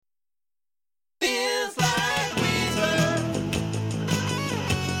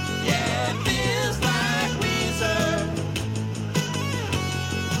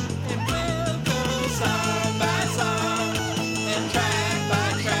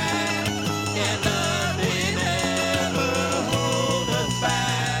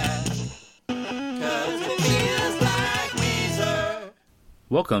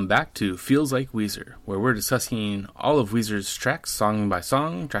Welcome back to Feels Like Weezer, where we're discussing all of Weezer's tracks, song by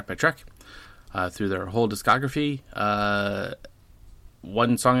song, track by track, through their whole discography,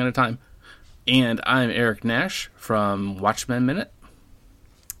 one song at a time. And I'm Eric Nash from Watchmen Minute.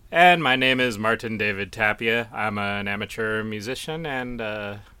 And my name is Martin David Tapia. I'm an amateur musician and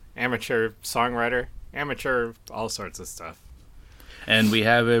amateur songwriter, amateur all sorts of stuff. And we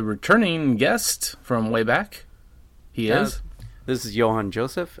have a returning guest from way back. He is... This is Johann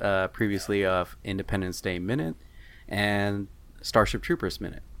Joseph, previously of Independence Day Minute and Starship Troopers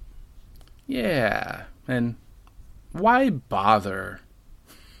Minute. Yeah, and why bother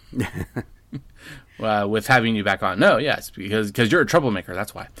with having you back on? No, yes, because you're a troublemaker.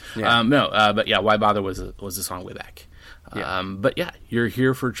 That's why. Yeah. But yeah, why bother was a song way back. Yeah. But yeah, you're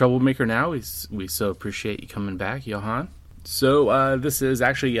here for Troublemaker now. We so appreciate you coming back, Johann. So this is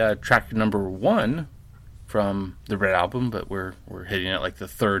actually track number 1 from the Red Album, but we're hitting it like the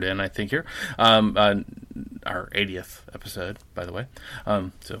third in, I think, here. Our 80th episode, by the way.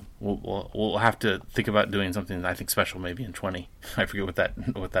 So we'll have to think about doing something I think special maybe in 20. I forget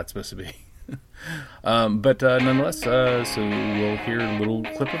what that's supposed to be. But nonetheless, so we'll hear a little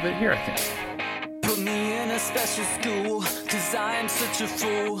clip of it here, I think. Put me in a special school, 'cause I am such a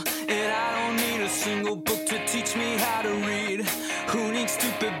fool, and I don't need a single book to teach me how to read. Who needs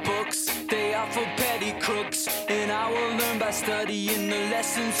stupid books? They are for petty crooks, and I will learn by studying the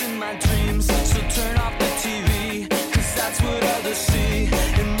lessons in my dreams. So turn off the TV, 'cause that's what others see,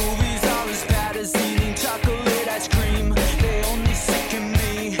 and movies are as bad as eating chocolate ice cream. They only sicken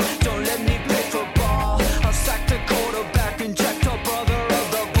me, don't let me play football. I'll sack the quarterback and jack the brother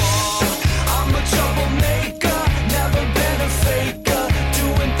of the ball. I'm a troublemaker, never been a faker,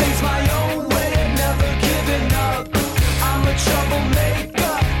 doing things my own way and never giving up. I'm a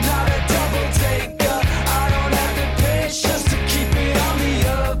troublemaker, not a double taker. I don't have the patience to keep it on the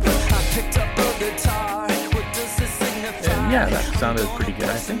up. I picked up a guitar, what does this signify? And yeah, that sounded pretty good,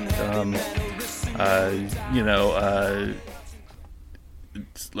 I think.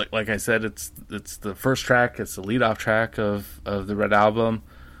 It's like I said, it's the first track. It's the lead-off track of the Red Album.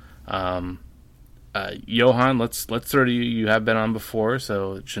 Johann, let's throw to you. You have been on before,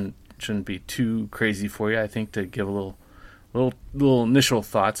 so it shouldn't be too crazy for you. I think to give a little initial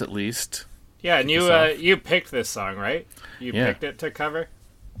thoughts at least. Yeah, and you picked this song, right? You picked it to cover?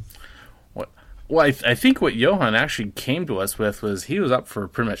 Well, I think what Johann actually came to us with was he was up for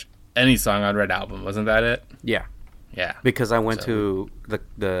pretty much any song on Red Album. Wasn't that it? Yeah. Yeah. Because I went to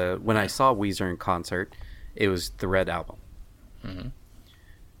the when I saw Weezer in concert, it was the Red Album. Mm-hmm.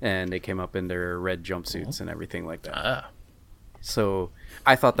 And they came up in their red jumpsuits and everything like that. Ah. So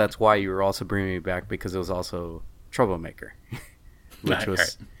I thought that's why you were also bringing me back, because it was also Troublemaker. Which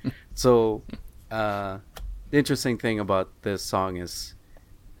was... Right. So the interesting thing about this song is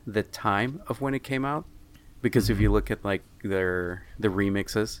the time of when it came out. Because if you look at like the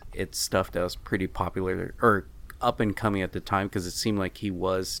remixes, it's stuff that was pretty popular or up and coming at the time, because it seemed like he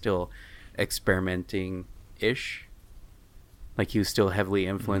was still experimenting-ish. Like he was still heavily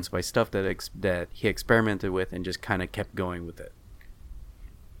influenced by stuff that he experimented with and just kind of kept going with it.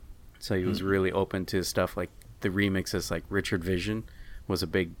 So he was really open to stuff like the remixes. Like Richard Vision was a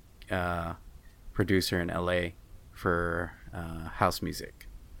big producer in LA for house music.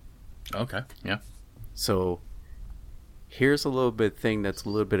 Okay. Yeah. So here's a little bit thing that's a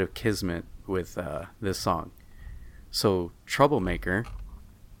little bit of kismet with this song. So Troublemaker,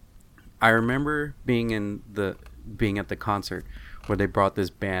 I remember being at the concert where they brought this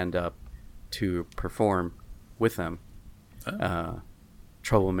band up to perform with them. Oh.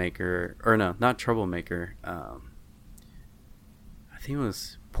 Troublemaker, or no, not Troublemaker. I think it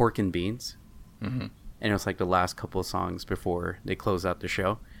was Pork and Beans. Mm-hmm. And it was like the last couple of songs before they closed out the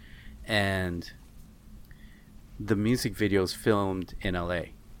show. And the music video was filmed in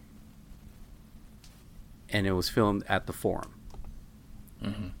LA. And it was filmed at the Forum.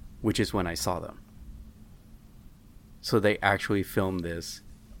 Mm-hmm. Which is when I saw them. So they actually filmed this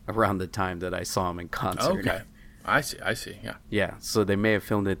around the time that I saw them in concert. Okay. I see, yeah. Yeah, so they may have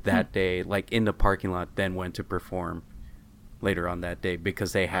filmed it that day, like in the parking lot, then went to perform later on that day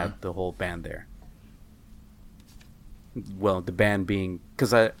because they had the whole band there. Well, the band being...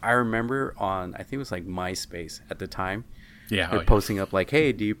 Because I remember on, I think it was like MySpace at the time. Yeah. They're posting up like,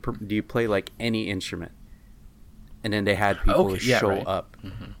 hey, do you play like any instrument? And then they had people show up.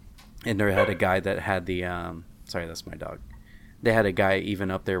 Mm-hmm. And they had a guy that had the... sorry, that's my dog. They had a guy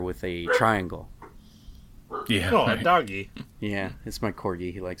even up there with a triangle. Yeah. Oh, a doggy. Yeah, it's my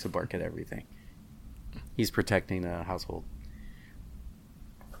corgi. He likes to bark at everything. He's protecting the household.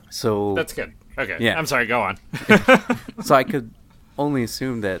 So That's good. Okay. Yeah. I'm sorry, go on. So I could only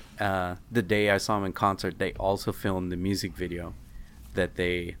assume that the day I saw him in concert, they also filmed the music video that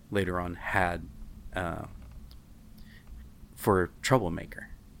they later on had for Troublemaker.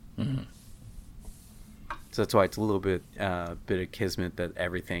 Mm-hmm. So that's why it's a little bit of kismet that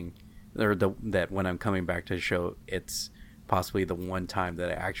everything, that when I'm coming back to the show, it's possibly the one time that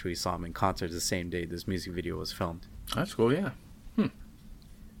I actually saw him in concert the same day this music video was filmed. That's cool, yeah.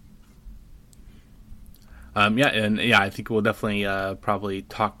 I think we'll definitely probably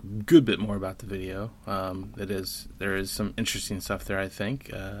talk a good bit more about the video. There is some interesting stuff there, I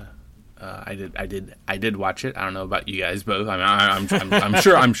think. I did watch it. I don't know about you guys both.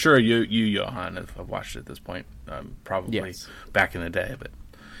 I'm sure you Johan have watched it at this point. Probably Yes. back in the day, but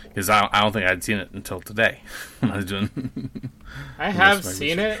because I don't think I'd seen it until today. When I was doing. I most have of my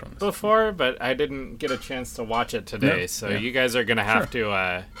seen research it on this. before, but I didn't get a chance to watch it today. Yeah, So yeah. you guys are gonna have to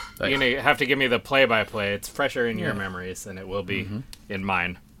you're gonna have to give me the play-by-play. It's fresher in your memories than it will be in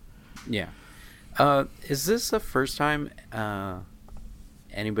mine. Yeah. Is this the first time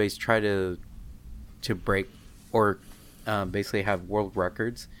anybody's tried to break or basically have world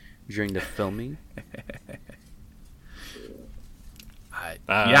records during the filming?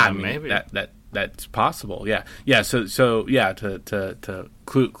 Maybe. That's possible. Yeah. So yeah. To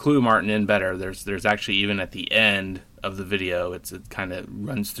clue Martin in better, there's actually, even at the end of the video, it kind of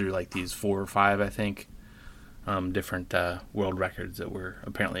runs through like these 4 or 5, I think, different world records that were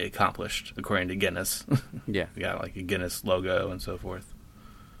apparently accomplished according to Guinness. Yeah. We got like a Guinness logo and so forth.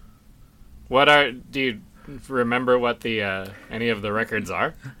 Do you remember what the any of the records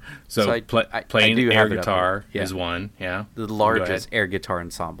are? So, I playing do air have it up guitar here. Yeah. is one. Yeah. The Go largest ahead. air guitar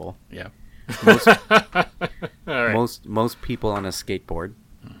ensemble. Yeah. Most All right. most people on a skateboard.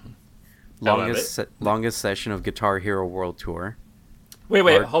 I love Longest session of Guitar Hero World Tour. Wait,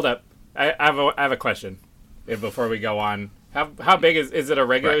 Or- hold up. I have a question before we go on. How big is it? A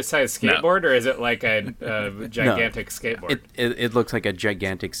regular Right. size No. skateboard, or is it like a gigantic skateboard? It looks like a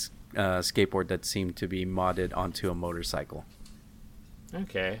gigantic skateboard that seemed to be modded onto a motorcycle.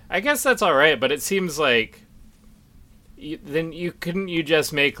 Okay, I guess that's all right, but it seems like then you couldn't you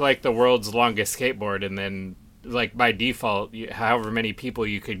just make like the world's longest skateboard, and then like by default, however many people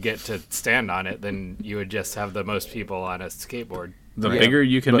you could get to stand on it, then you would just have the most people on a skateboard. The Yeah. bigger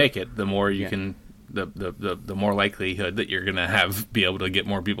you can But- make it, the more you Yeah. can. The more likelihood that you're gonna be able to get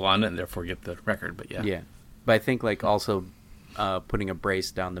more people on it, and therefore get the record. But yeah. But I think like also putting a brace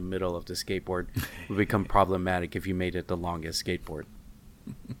down the middle of the skateboard would become problematic if you made it the longest skateboard.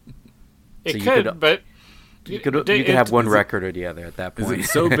 It So you could, could- but You could have one record or the other at that Is point. it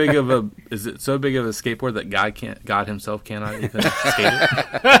so big of a skateboard that God himself cannot even skate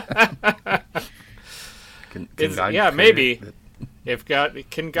it? Can God create maybe. it? If God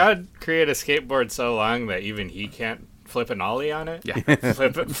create a skateboard so long that even he can't flip an ollie on it? Yeah.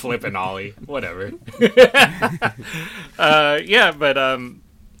 flip an ollie, whatever.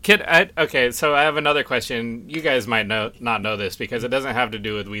 Okay, so I have another question. You guys might not know this because it doesn't have to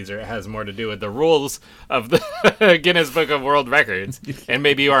do with Weezer. It has more to do with the rules of the Guinness Book of World Records. And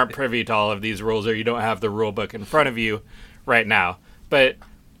maybe you aren't privy to all of these rules, or you don't have the rule book in front of you right now. But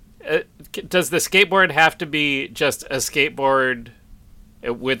does the skateboard have to be just a skateboard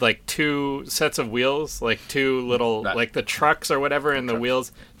with like two sets of wheels, like two little, like the trucks or whatever in the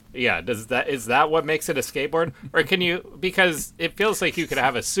wheels? Yeah, is that what makes it a skateboard? Or can you, because it feels like you could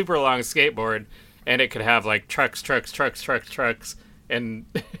have a super long skateboard and it could have like trucks, and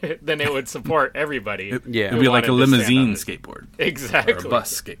then it would support everybody. Yeah. It'd who be like a wanted to stand on limousine it. skateboard Exactly. or a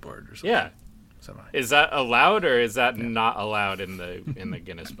bus skateboard or something. Yeah. Semi. Is that allowed, or is that not allowed in the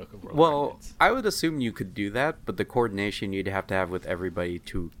Guinness Book of World Well, Records? I would assume you could do that, but the coordination you'd have to have with everybody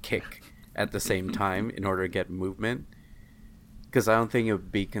to kick at the same time in order to get movement. Because I don't think it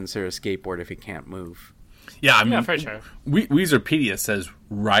would be considered a skateboard if it can't move. Yeah, I mean, Yeah, for sure. Weezerpedia says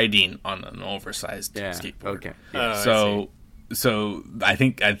riding on an oversized Yeah. skateboard. Okay. Oh, So I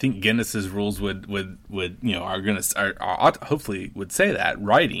think Guinness's rules would are going to hopefully would say that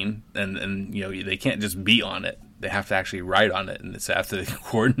riding and they can't just be on it. They have to actually ride on it, and they have to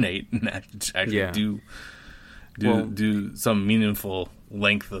coordinate and actually Yeah. do some meaningful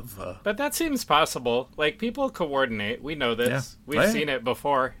length of. But that seems possible. Like, people coordinate. We know this. Yeah. We've Oh, yeah. seen it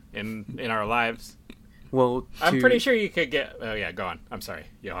before in our lives. Well, I'm pretty sure you could get... Oh, yeah, go on. I'm sorry,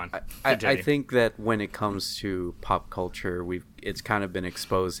 Johan. I Continue. think that when it comes to pop culture, it's kind of been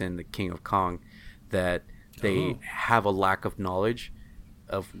exposed in the King of Kong that they have a lack of knowledge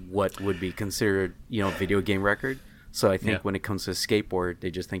of what would be considered, video game record. So I think Yeah. when it comes to skateboard, they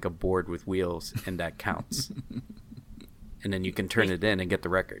just think a board with wheels, and that counts. And then you can turn it in and get the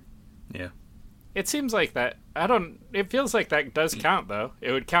record. Yeah. It seems like that. It feels like that does count, though.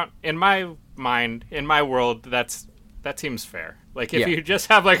 It would count in my mind, in my world. That seems fair. Like if you just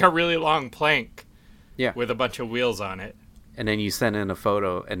have like a really long plank, with a bunch of wheels on it, and then you send in a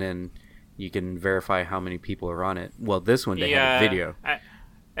photo, and then you can verify how many people are on it. Well, this one they have a video,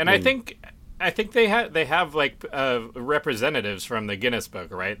 I think they have like representatives from the Guinness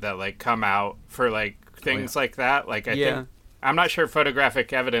Book, right? That like come out for like things like that. Like I think I'm not sure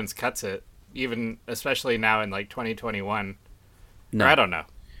photographic evidence cuts it, even especially now in like 2021. No, I don't know.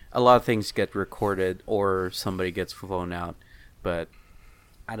 A lot of things get recorded or somebody gets flown out, but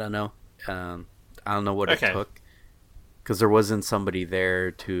I don't know. I don't know what it took, because there wasn't somebody there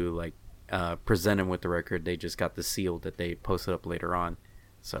to like present him with the record. They just got the seal that they posted up later on.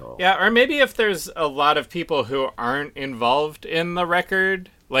 So yeah, or maybe if there's a lot of people who aren't involved in the record,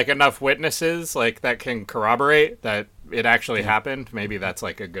 like enough witnesses like that can corroborate that it actually happened, maybe that's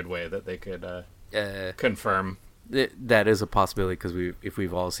like a good way that they could confirm. That is a possibility, because if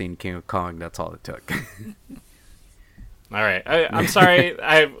we've all seen King of Kong, that's all it took. All right, I'm sorry,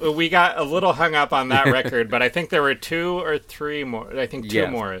 we got a little hung up on that record, but I think there were 2 or 3 more. I think 2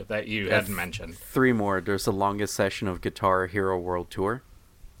 more that you hadn't mentioned. 3 more. There's the longest session of Guitar Hero World Tour.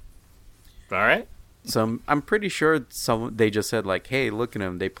 All right. So I'm pretty sure they just said like, hey, look at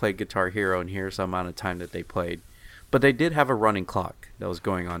them. They played Guitar Hero, and here's the amount of time that they played. But they did have a running clock that was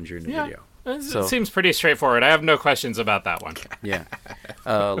going on during the video. It seems pretty straightforward. I have no questions about that one. Yeah.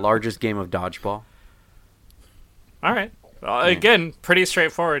 Largest game of dodgeball. All right. Again, pretty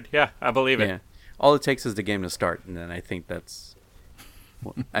straightforward. Yeah, I believe it. Yeah. All it takes is the game to start, and then I think that's...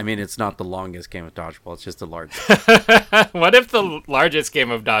 I mean, it's not the longest game of dodgeball. It's just the largest. What if the largest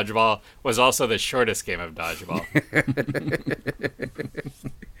game of dodgeball was also the shortest game of dodgeball?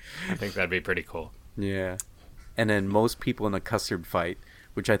 I think that'd be pretty cool. Yeah. And then most people in a custard fight,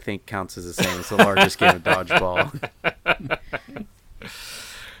 which I think counts as the same as the largest game of dodgeball.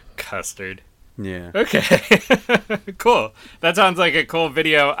 Custard. Yeah. Okay. Cool. That sounds like a cool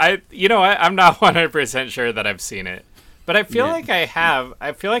video. I'm not 100% sure that I've seen it. But I feel like I have.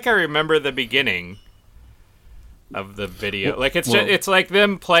 I feel like I remember the beginning of the video. Like it's like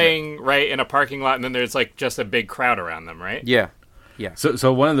them playing right in a parking lot, and then there's like just a big crowd around them, right? Yeah. Yeah.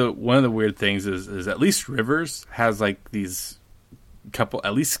 So one of the weird things is at least Rivers has like these couple,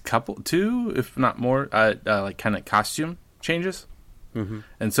 two, if not more, like kind of costume changes. Mm-hmm.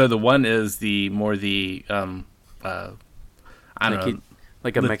 And so the one is I don't know.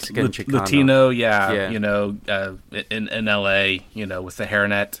 Like a Mexican Chicano. Latino, yeah. You know, in L.A., you know, with the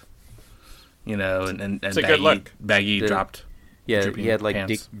hairnet, you know, and it's a good look. Baggy dropped. Yeah, he had like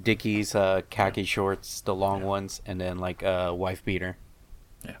Dickies khaki shorts, the long ones, and then like a wife beater.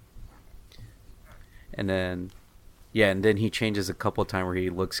 Yeah. And then he changes a couple of times where he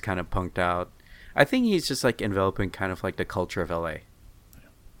looks kind of punked out. I think he's just like enveloping kind of like the culture of L.A.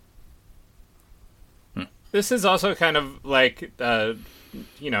 This is also kind of like,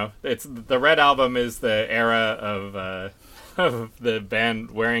 it's the Red Album is the era of the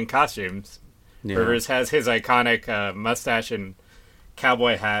band wearing costumes. Yeah. Rivers has his iconic mustache and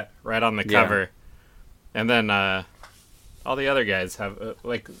cowboy hat right on the cover, and then all the other guys have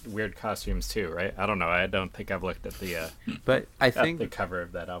like weird costumes too, right? I don't know. I don't think I've looked at the but I think the cover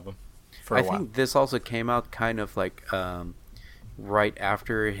of that album for a while. I think this also came out kind of like right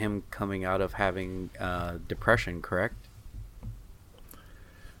after him coming out of having depression, correct?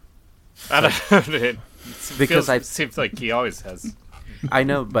 I don't know. It seems like he always has. I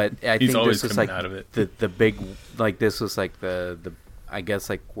know, but I think this was like out of it. the big, like this was like the I guess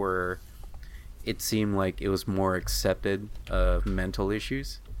like where it seemed like it was more accepted of mental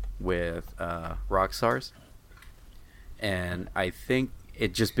issues with rock stars, and I think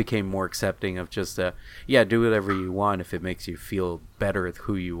it just became more accepting of just do whatever you want if it makes you feel better with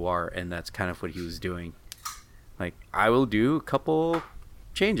who you are, and that's kind of what he was doing. Like, I will do a couple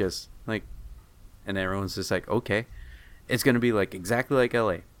changes, like, and everyone's just like, okay, it's gonna be like exactly like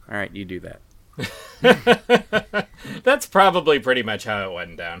LA. All right, you do that. That's probably pretty much how it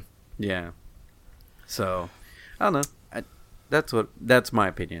went down. Yeah. So, I don't know. That's my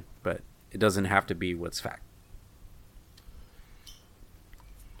opinion, but it doesn't have to be what's fact.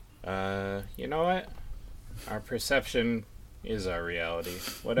 You know what? Our perception is our reality.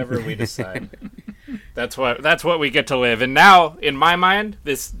 Whatever we decide, that's what we get to live. And now, in my mind,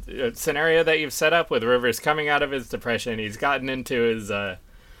 this scenario that you've set up with Rivers coming out of his depression, he's gotten into his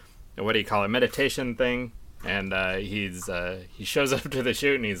what do you call it, meditation thing, and he shows up to the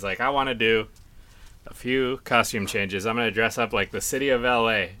shoot and he's like, I want to do a few costume changes. I'm gonna dress up like the city of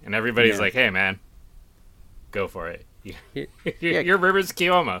LA, and everybody's like, hey man, go for it. You're Rivers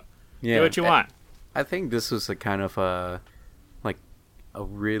Cuomo. Yeah. Do what you want. I think this was a kind of a like a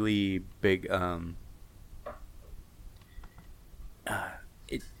really big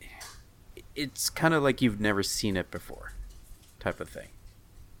it it's kind of like you've never seen it before type of thing.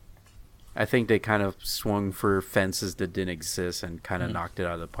 I think they kind of swung for fences that didn't exist and kind of knocked it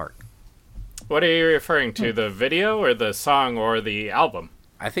out of the park. What are you referring to? The video or the song or the album?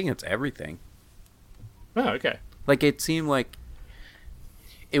 I think it's everything. Oh, okay. Like, it seemed like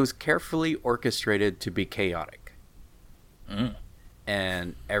it was carefully orchestrated to be chaotic.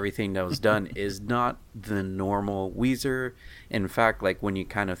 And everything that was done is not the normal Weezer. In fact, like, when you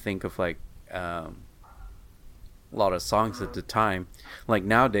kind of think of, like, a lot of songs at the time, like,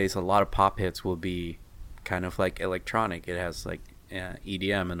 nowadays, a lot of pop hits will be kind of, like, electronic. It has, like,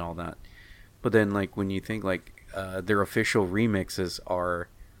 EDM and all that. But then, like, when you think, like, their official remixes are,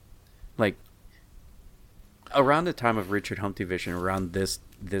 like, around the time of Richard Humpty Vision, around this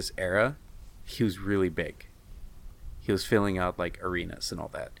era, he was really big. He was filling out, like, arenas and all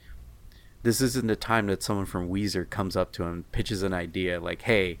that. This isn't the time that someone from Weezer comes up to him, pitches an idea, like,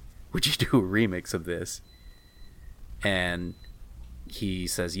 hey, would you do a remix of this? And he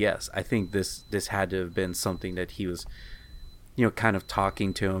says yes. I think this had to have been something that he was, you know, kind of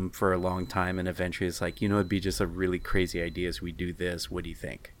talking to him for a long time, and eventually it's like, you know, it'd be just a really crazy idea as we do this. What do you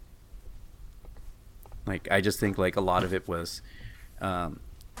think? Like, I just think, like, a lot of it was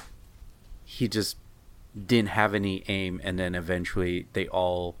he just didn't have any aim, and then eventually they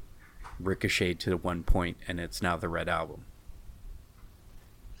all ricocheted to one point, and it's now the Red Album.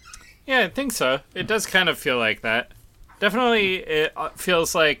 Yeah, I think so. It does kind of feel like that. Definitely, it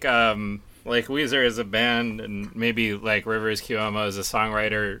feels like Weezer as a band, and maybe like Rivers Cuomo as a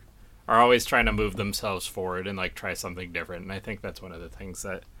songwriter, are always trying to move themselves forward and like try something different. And I think that's one of the things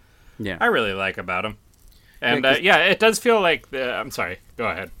that I really like about them. And it does feel like I'm sorry. Go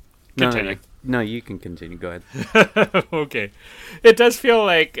ahead. Continue. No, you can continue. Go ahead. Okay. It does feel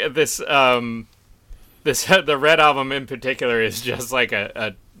like this the Red Album in particular is just like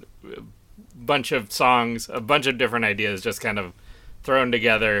a bunch of songs, a bunch of different ideas just kind of thrown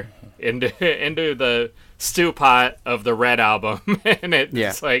together into the stew pot of the Red Album, and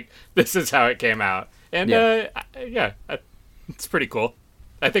it's like, this is how it came out. And it's pretty cool.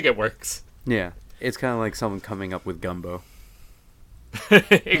 I think it works. Yeah, it's kind of like someone coming up with gumbo.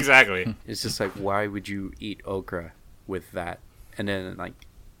 Exactly. It's just like, why would you eat okra with that? And then, like,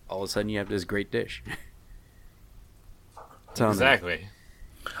 all of a sudden you have this great dish. Exactly.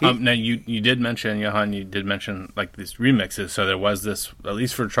 Now you did mention, Johan, like these remixes. So there was this, at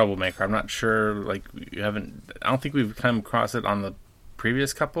least for Troublemaker. I'm not sure, like, I don't think we've come across it on the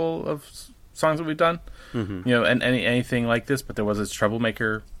previous couple of songs that we've done. Mm-hmm. You know, and anything like this. But there was this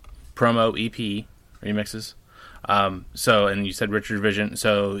Troublemaker promo EP remixes. So, and you said Richard Vision.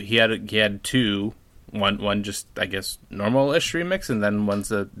 So he had two. One just, I guess, normal-ish remix, and then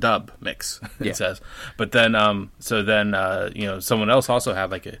one's a dub mix, it says. But then, you know, someone else also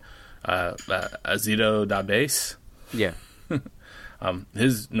had, like, a Zito da Bass. Yeah.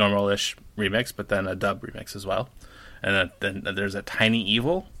 His normal-ish remix, but then a dub remix as well. And then there's a Tiny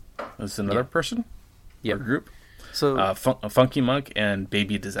Evil. That's another person or group. So Funky Monk and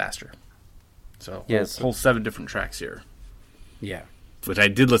Baby Disaster. So whole 7 different tracks here. Yeah. Which I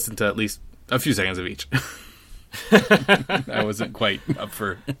did listen to at least a few seconds of each. I wasn't quite up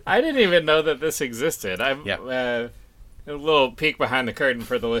for. I didn't even know that this existed. A little peek behind the curtain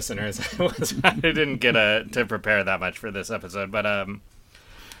for the listeners. I didn't get to prepare that much for this episode, but I'm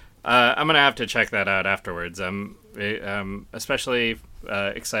gonna have to check that out afterwards. I'm especially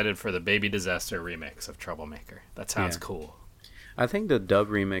excited for the Baby Disaster remix of Troublemaker. That sounds cool. I think the dub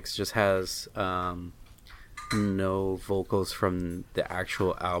remix just has no vocals from the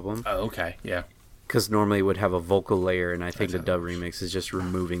actual album. Oh, okay, yeah. Because normally it would have a vocal layer, and I think the dub remix is just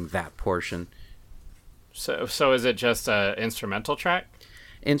removing that portion. So is it just an instrumental track?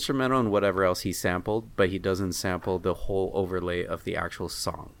 Instrumental and whatever else he sampled, but he doesn't sample the whole overlay of the actual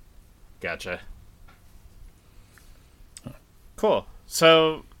song. Gotcha. Cool.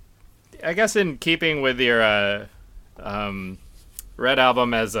 So, I guess in keeping with your Red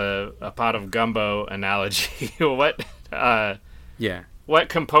Album as a pot of gumbo analogy, what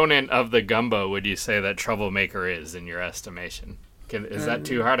component of the gumbo would you say that Troublemaker is in your estimation? Is that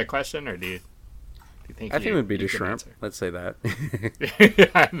too hard a question, or do you think? I think it would be the shrimp. Answer? Let's say that.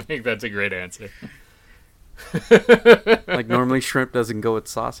 I think that's a great answer. Like, normally shrimp doesn't go with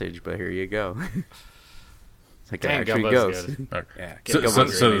sausage, but here you go. It's like, it actually goes. Okay. Yeah. So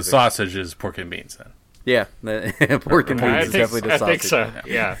the sausage is pork and beans then. Yeah, pork and beans is definitely the sausage. I think so.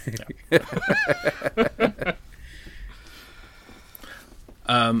 Yeah.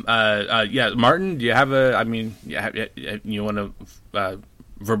 Yeah, Martin, do you have a? I mean, you want to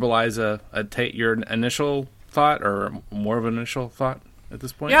verbalize your initial thought, or more of an initial thought at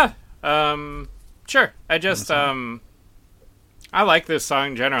this point? Yeah. Sure. I just I like this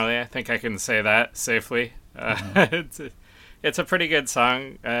song generally. I think I can say that safely. It's a pretty good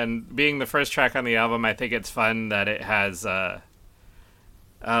song, and being the first track on the album, I think it's fun that it has like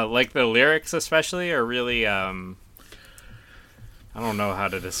the lyrics especially are really I don't know how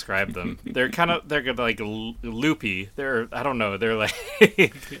to describe them. They're like loopy. I don't know. They're like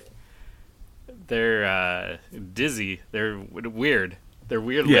they're dizzy. They're weird. They're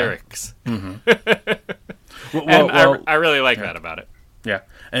weird lyrics. Mm-hmm. I really like that about it. Yeah,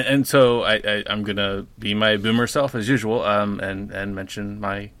 and so I'm gonna be my boomer self as usual, and mention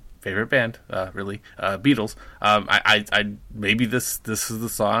my favorite band, really, Beatles. I maybe this is the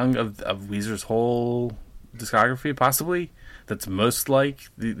song of Weezer's whole discography, possibly, that's most like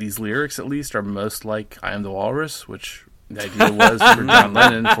these lyrics, at least, are most like "I Am the Walrus," which the idea was for John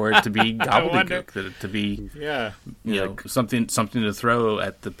Lennon for it to be gobbledygook, that it to be something to throw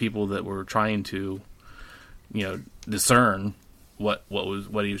at the people that were trying to discern what he was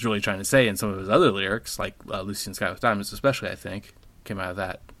really trying to say. And some of his other lyrics, like "Lucy in the Sky with Diamonds," especially, I think, came out of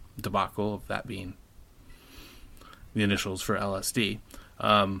that debacle of that being the initials for LSD.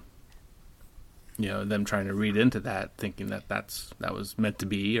 Them trying to read into that, thinking that was meant to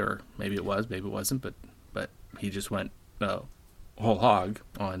be, or maybe it was, maybe it wasn't, but he just went whole hog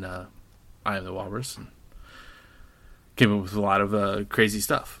on "I Am the Walrus" and came up with a lot of crazy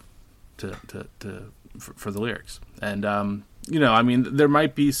stuff for the lyrics. And I mean, there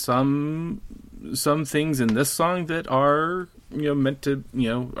might be some things in this song that are meant to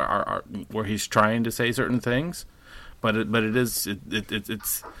are where he's trying to say certain things, but it's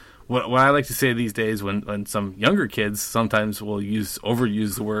what I like to say these days when some younger kids sometimes will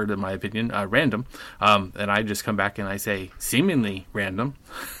overuse the word, in my opinion, random, and I just come back and I say seemingly random,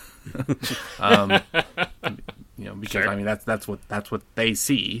 because sure. I mean that's what they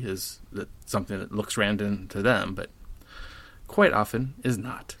see is that something that looks random to them, but quite often is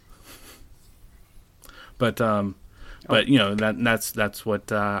not. But that's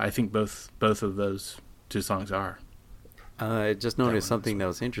what I think both of those two songs are. I just noticed something that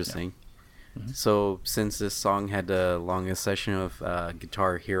was interesting. Yeah. Mm-hmm. So, since this song had the longest session of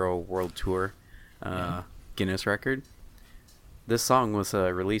Guitar Hero World Tour Guinness record, this song was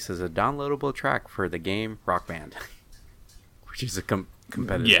released as a downloadable track for the game Rock Band, which is a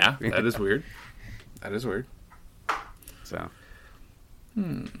competitive. Yeah, that is weird. That is weird. So,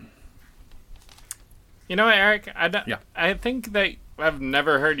 you know what, Eric? I think that I've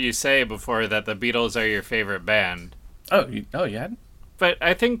never heard you say before that the Beatles are your favorite band. Oh, you hadn't? But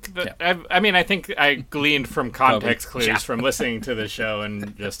I think that I think I gleaned from context clues from listening to the show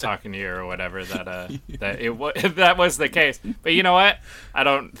and just talking to you or whatever that was the case. But you know what? I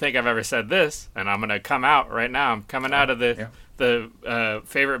don't think I've ever said this, and I'm gonna come out right now. I'm coming out of the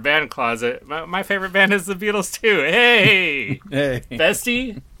favorite band closet. My favorite band is the Beatles too. Hey,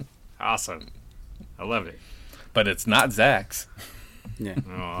 bestie, awesome. I love it. But it's not Zach's. Yeah.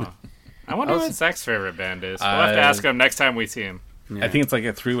 Aww. I wonder what Zach's favorite band is. We'll have to ask him next time we see him. Yeah. I think it's like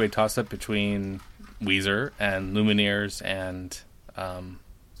a three-way toss-up between Weezer and Lumineers and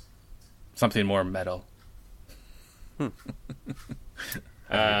something more metal.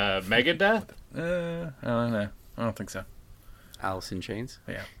 Megadeth? I don't know. I don't think so. Alice in Chains?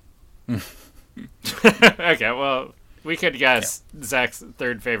 Yeah. Okay, well, we could guess Zach's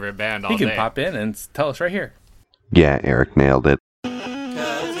third favorite band all day. He can pop in and tell us right here. Yeah, Eric nailed it.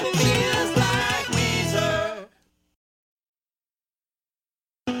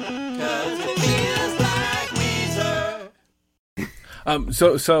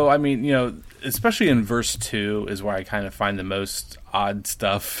 So I mean, especially in verse 2 is where I kind of find the most odd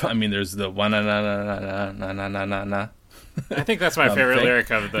stuff. I mean, there's the one na na na na na na na na na. I think that's my favorite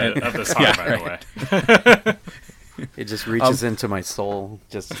lyric of the song, by the way. It just reaches into my soul,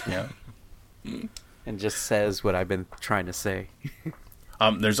 and just says what I've been trying to say.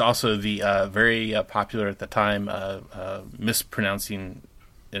 There's also the very popular at the time mispronouncing,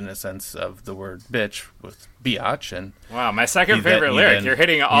 in the sense of the word bitch, with biatch. And wow, my second favorite lyric. You're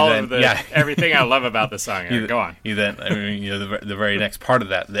hitting all of everything I love about the song. Go on. The very next part of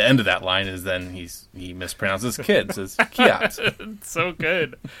that, the end of that line is then he mispronounces kids as kiats. It's so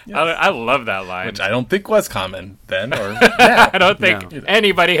good. Yes. I love that line, which I don't think was common then or now. I don't think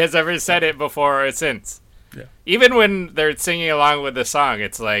anybody has ever said it before or since. Yeah. Even when they're singing along with the song,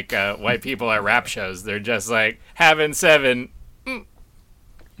 it's like white people at rap shows. They're just like having seven.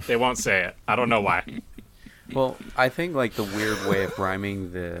 They won't say it. I don't know why. Well, I think like the weird way of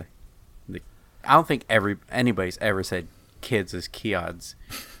rhyming the I don't think anybody's ever said kids as kiods,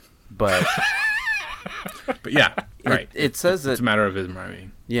 but But yeah, right. it says that It's a matter of his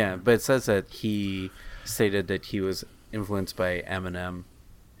rhyming. yeah, but it says that he stated that he was influenced by Eminem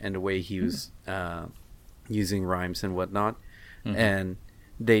and the way he was using rhymes and whatnot, and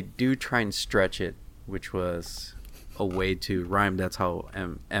they do try and stretch it, which was a way to rhyme. That's how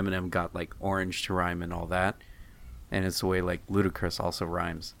Eminem got like orange to rhyme and all that, and it's the way like Ludacris also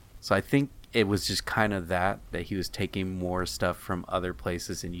rhymes. So I think it was just kind of that he was taking more stuff from other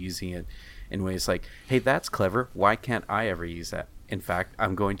places and using it in ways like, hey, that's clever. Why can't I ever use that? In fact,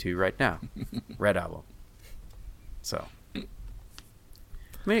 I'm going to right now. Red Album. So, I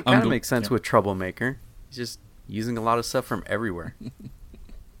mean, it kind of makes sense with Troublemaker. He's just using a lot of stuff from everywhere.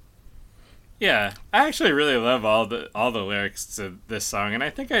 Yeah, I actually really love all the lyrics to this song, and I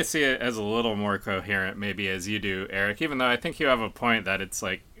think I see it as a little more coherent, maybe as you do, Eric. Even though I think you have a point that it's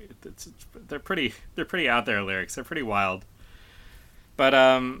like they're pretty out there lyrics. They're pretty wild. But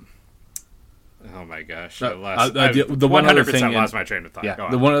oh my gosh, I lost. The one other thing, lost my train of thought. Yeah,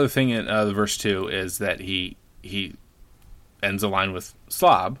 the one other thing in the verse 2 is that he ends a line with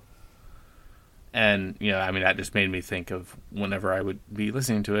slob. And, you know, I mean, that just made me think of whenever I would be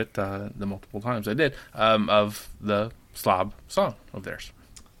listening to it, the multiple times I did, of the Slob song of theirs.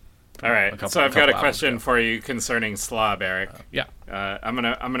 All right, so I've got a question for you concerning Slob, Eric. Yeah. I'm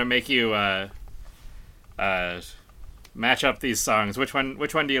gonna make you match up these songs. Which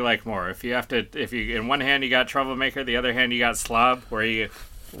one do you like more? If you in one hand you got Troublemaker, the other hand you got Slob,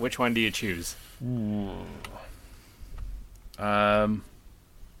 which one do you choose? Ooh.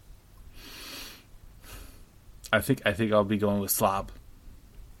 I think I'll be going with Slob.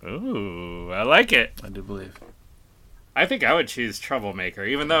 Ooh, I like it. I do believe. I think I would choose Troublemaker,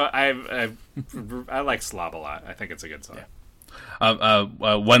 even though I like Slob a lot. I think it's a good song.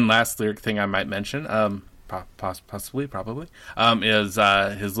 Yeah. One last lyric thing I might mention, possibly, is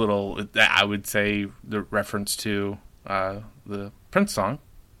his little. I would say the reference to the Prince song,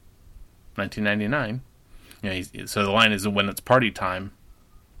 1999. You know, so the line is when it's party time.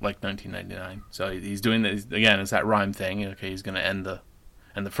 Like 1999, so he's doing this again. It's that rhyme thing. Okay, he's going to end the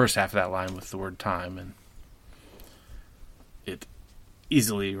first half of that line with the word time, and it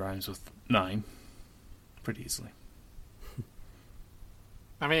easily rhymes with 9, pretty easily.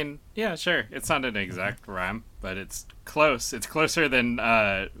 I mean, yeah, sure. It's not an exact rhyme, but it's close. It's closer than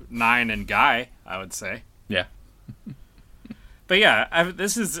 9 and Guy, I would say. Yeah. But yeah,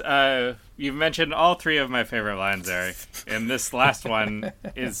 this is you've mentioned all 3 of my favorite lines, Eric, and this last one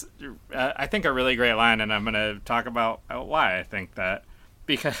is, I think, a really great line, and I'm going to talk about why I think that.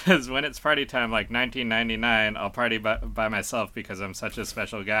 Because when it's party time, like 1999, I'll party by myself because I'm such a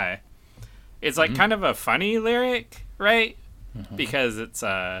special guy. It's like kind of a funny lyric, right? Mm-hmm. Because it's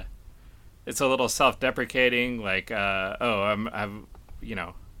a little self-deprecating, like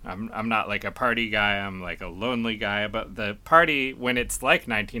I'm not like a party guy, I'm like a lonely guy. But the party, when it's like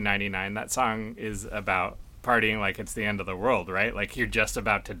 1999, that song is about partying like it's the end of the world, right? Like you're just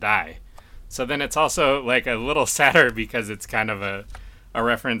about to die. So then it's also like a little sadder because it's kind of a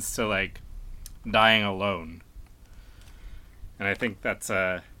reference to like dying alone. And I think that's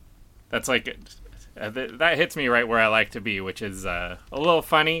like that hits me right where I like to be, which is a little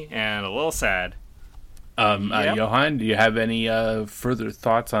funny and a little sad. Yep. Johan, do you have any further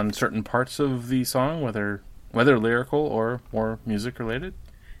thoughts on certain parts of the song, whether lyrical or more music related?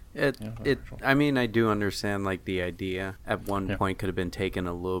 I mean, I do understand like the idea at one point could have been taken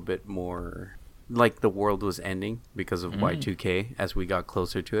a little bit more, like the world was ending because of Y2K as we got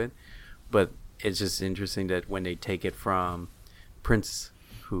closer to it. But it's just interesting that when they take it from Prince,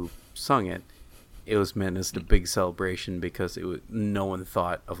 who sung it, it was meant as the big celebration because no one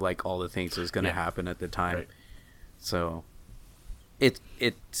thought of like all the things that was going to happen at the time. Right. So it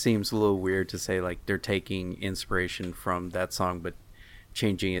seems a little weird to say like they're taking inspiration from that song but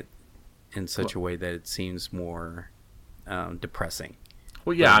changing it in such a way that it seems more depressing.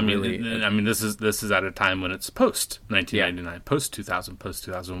 Well, yeah, I mean, this is at a time when it's post 1999, post 2000, post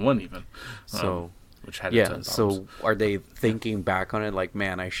 2001 even. So. Which had its own so are they thinking back on it like,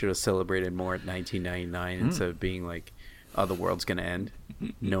 man, I should have celebrated more at 1999 instead of being like, oh, the world's gonna end?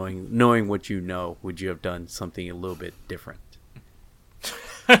 Knowing what you know, would you have done something a little bit different?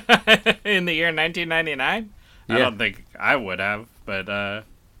 In the year 1999? Yeah. I don't think I would have, but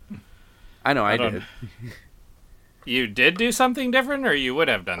I know I did. You did do something different, or you would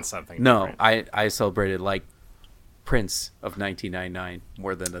have done something different? No, I celebrated like Prince of 1999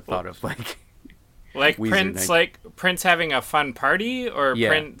 more than the thought of like Like Weezer Prince, night. like Prince having a fun party, or Yeah.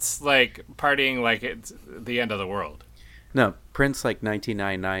 Prince like partying like it's the end of the world. No, Prince like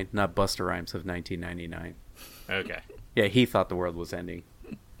 1999, not Busta Rhymes of 1999. Okay. Yeah, he thought the world was ending.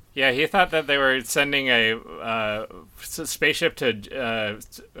 Yeah, he thought that they were sending a spaceship to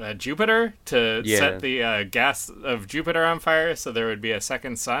Jupiter to Yeah. set the gas of Jupiter on fire, so there would be a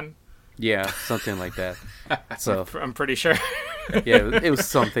second sun. Yeah, something like that. So I'm pretty sure. yeah, it was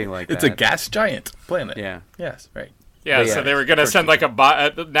something like that. It's a gas giant planet. Yeah. Yes, right. Yeah, But so yeah, they were gonna send like a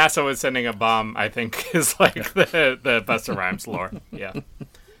bomb. NASA was sending a bomb. I think is like the Busta Rhymes lore. Yeah,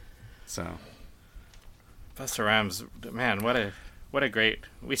 So Busta Rhymes, man, what a great.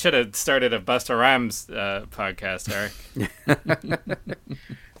 We should have started a Busta Rhymes podcast, Eric.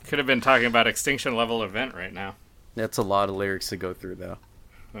 Could have been talking about Extinction Level Event right now. that's a lot of lyrics to go through, though.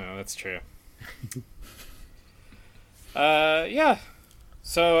 Oh, that's true. Yeah.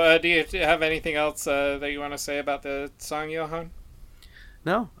 So, do you have anything else that you want to say about the song, Johan?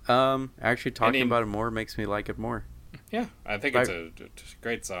 No, actually talking Any- about it more makes me like it more. Yeah, I think it's a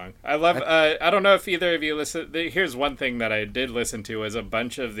great song. I love. I don't know if either of you listen. Here's one thing that I did listen to was a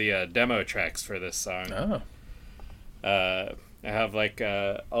bunch of the demo tracks for this song. Oh, I have like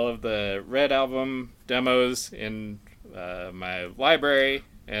all of the Red Album demos in my library,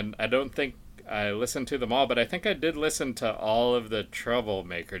 and I don't think I listened to them all, but I think I did listen to all of the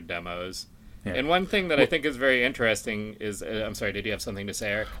Troublemaker demos. Yeah. And one thing that I think is very interesting is, I'm sorry, did you have something to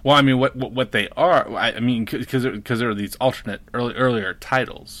say, Eric? well, I mean, what they are? I mean, because there are these alternate earlier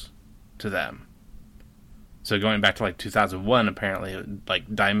titles to them. So going back to like 2001, apparently,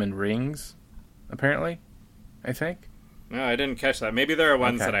 like Diamond Rings, apparently, I think. No, I didn't catch that. Maybe there are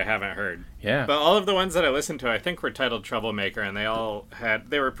ones Okay. that I haven't heard. Yeah. But all of the ones that I listened to, I think were titled Troublemaker, and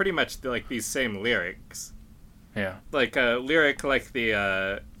they were pretty much like these same lyrics. Yeah. Like a lyric like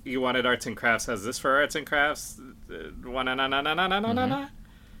the You Wanted Arts and Crafts has this for Arts and Crafts.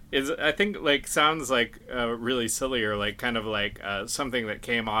 Is I think like sounds like really silly or like kind of like something that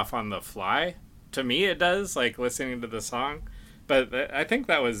came off on the fly. To me, it does like listening to the song, but I think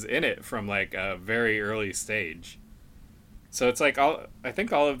that was in it from like a very early stage. So it's like I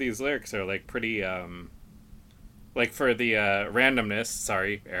think all of these lyrics are like pretty like for the randomness.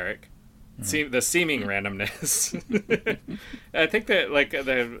 Sorry, Eric. The seeming randomness. I think that like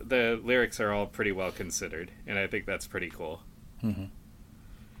the lyrics are all pretty well considered, and I think that's pretty cool.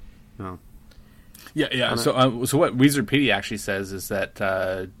 No. Yeah. So what Weezerpedia actually says is that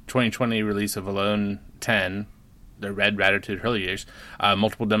 2020 release of Alone 10, the Red Ratitude early years,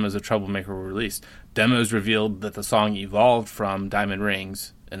 multiple demos of Troublemaker were released. Demos revealed that the song evolved from Diamond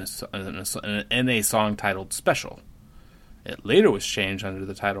Rings in a song titled Special. It later was changed under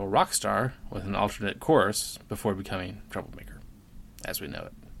the title Rockstar with an alternate chorus before becoming Troublemaker, as we know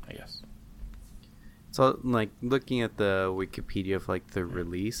it, I guess. So, like, looking at the Wikipedia of, like, the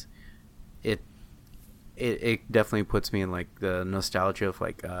release, it definitely puts me in, like, the nostalgia of,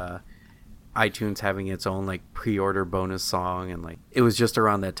 like, iTunes having its own, like, pre-order bonus song, and, like, it was just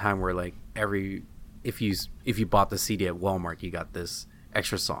around that time where, like, if you bought the CD at Walmart, you got this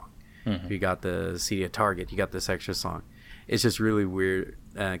extra song. If you got the CD at Target, you got this extra song. It's just really weird,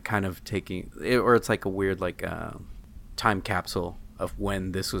 kind of or it's like a weird, like, time capsule of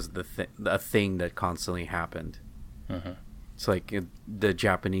when this was a thing that constantly happened. It's like the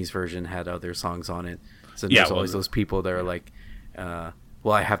Japanese version had other songs on it. So there's always those people that are like,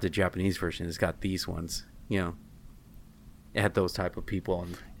 well, I have the Japanese version. It's got these ones. You know, it had those type of people,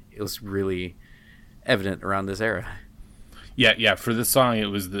 and it was really evident around this era. Yeah. For this song, it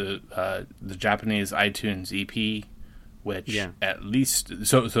was the Japanese iTunes EP, which at least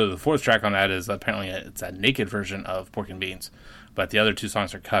so the fourth track on that is apparently it's a naked version of Pork and Beans, but the other two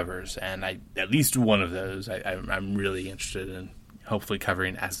songs are covers, and at least one of those I'm really interested in hopefully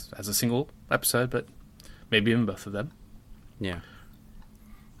covering as a single episode, but maybe even both of them. Yeah.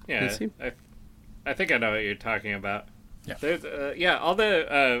 Yeah, I think I know what you're talking about. Yeah. There's all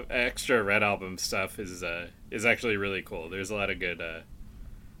the extra Red Album stuff is actually really cool. There's a lot of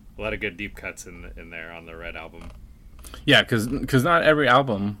good deep cuts in there on the Red Album. Yeah, because not every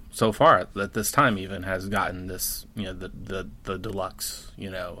album so far at this time even has gotten this, you know, the deluxe, you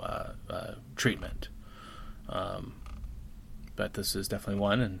know, treatment. But this is definitely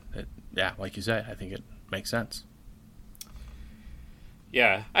one, and like you say, I think it makes sense.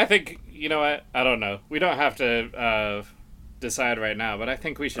 Yeah, I think, you know what? I don't know. We don't have to decide right now, but I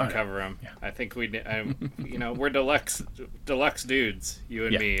think we should cover them. Yeah. I think you know, we're deluxe dudes, you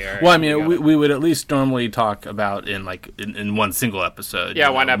and me. Eric. Well, I mean, we would at least normally talk about in one single episode. Yeah,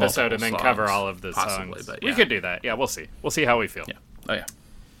 one episode and then cover all of the possibly, songs. But we could do that. Yeah, we'll see. We'll see how we feel. Yeah. Oh, yeah.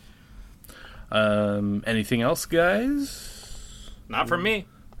 Anything else, guys? Not for me.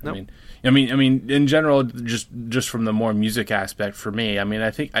 Nope. I mean, in general, just from the more music aspect for me, I mean,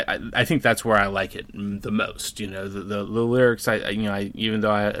 I think that's where I like it the most. You know, the lyrics. Even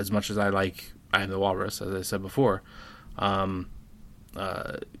though as much as I like I Am the Walrus, as I said before,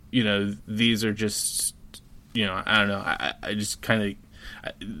 these are just, I don't know. I just kind of,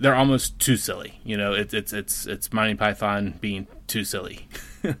 they're almost too silly. You know, it's Monty Python being too silly.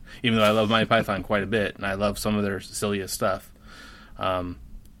 Even though I love Monty Python quite a bit, and I love some of their silliest stuff.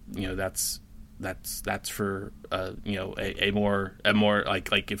 That's for a more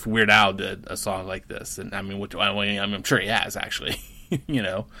like if Weird Al did a song like this, and I mean, I'm sure he has actually.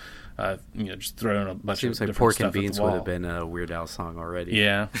 Just throwing a bunch Seems of like different Pork stuff and Beans at the would wall. have been a Weird Al song already.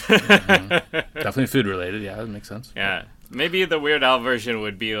 Yeah, definitely food related. Yeah, that makes sense. Yeah. Maybe the Weird Al version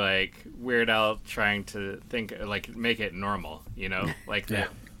would be like Weird Al trying to make it normal, like Yeah.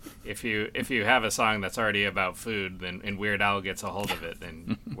 If you have a song that's already about food, then and Weird Al gets a hold of it,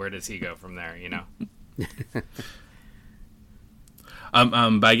 then where does he go from there?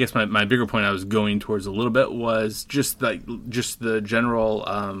 But I guess my bigger point I was going towards a little bit was just the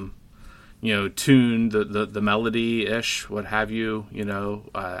general tune, the melody ish, what have you.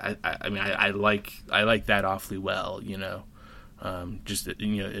 I like that awfully well.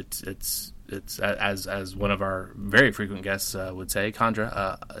 It's as one of our very frequent guests would say,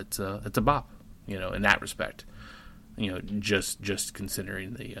 Condra, it's a bop. In that respect. Just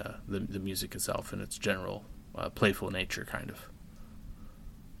considering the music itself and its general playful nature, kind of.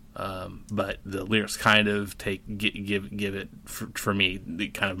 But the lyrics kind of give it for me.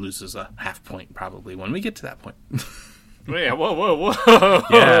 It kind of loses a half point probably when we get to that point. Wait, whoa!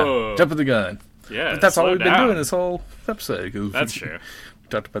 Yeah, jumping the gun. Yeah, But that's all slow we've been down. doing this whole episode. That's true. We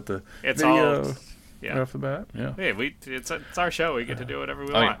talked about the It's video all- yeah. right off the bat. Yeah. Hey, it's our show. We get to do whatever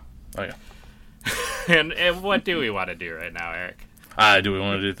we Oh want. yeah. And what do we want to do right now, Eric? Do we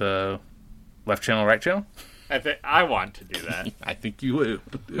want to do the left channel, right channel? I want to do that. I think you will.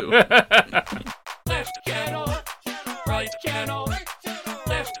 Left channel, right channel,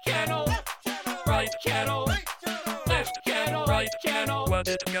 left channel, right channel, left channel, right channel. What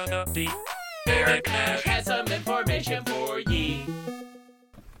it gonna be? Eric Nash has some information for ye.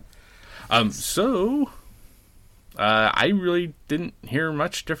 So, I really didn't hear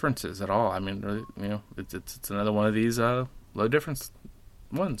much differences at all. I mean, really, it's another one of these low difference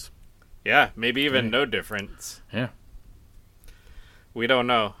ones. Yeah, maybe even no difference. Yeah. We don't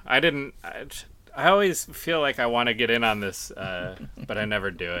know. I always feel like I want to get in on this, but I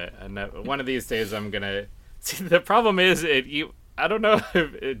never do it. And one of these days I'm gonna. See, the problem is I don't know.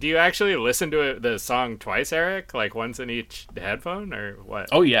 Do you actually listen to the song twice, Eric? Like once in each headphone, or what?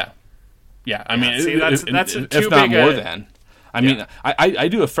 Oh yeah. Yeah. I mean, see, that's if too not big more a- than. I mean, I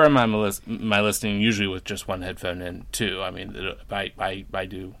do a fair amount of my listening usually with just one headphone in too. I mean, I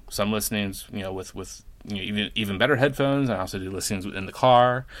do some listenings, with even better headphones. I also do listenings in the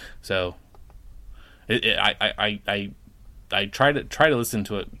car. So, I try to listen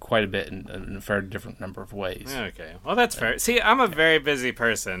to it quite a bit in a fair different number of ways. Okay, well that's fair. See, I'm a very busy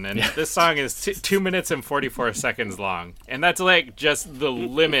person, and this song is 2 minutes and 44 seconds long, and that's like just the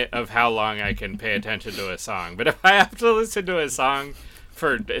limit of how long I can pay attention to a song. But if I have to listen to a song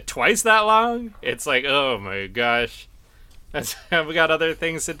for twice that long, it's like, oh my gosh, I've got other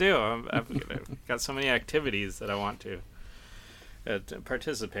things to do. I've got so many activities that I want to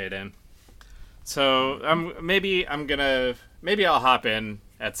participate in. So maybe I'll hop in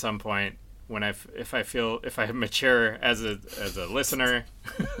at some point when if I mature as a listener,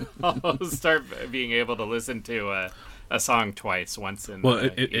 I'll start being able to listen to a song twice, once in. Well,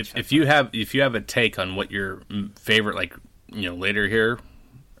 each if you have a take on what your favorite, like later here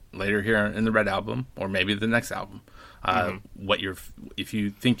in the Red Album, or maybe the next album, if you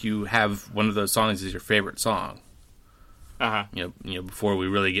think you have one of those songs as your favorite song. Before we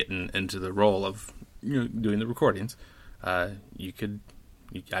really get into the role of doing the recordings, that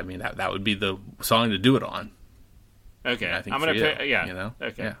would be the song to do it on. Okay, I think I'm gonna for you, pick. Yeah,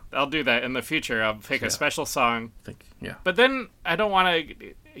 okay, yeah. I'll do that in the future. I'll pick a special song. Yeah. But then I don't want to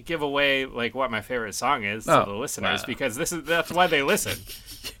give away like what my favorite song is to the listeners, because that's why they listen.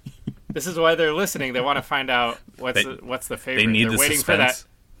 This is why they're listening. They want to find out what's the favorite. They need They're the waiting suspense. for that.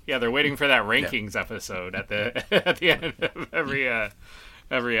 Yeah, they're waiting for that rankings episode at the end of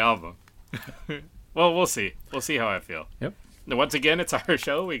every album. Well, we'll see. We'll see how I feel. Yep. Now, once again, it's our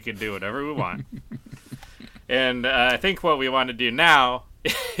show. We can do whatever we want. And I think what we want to do now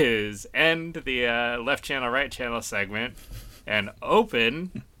is end the left channel, right channel segment and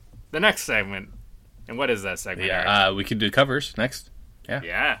open the next segment. And what is that segment? Eric? Yeah. We could do covers next.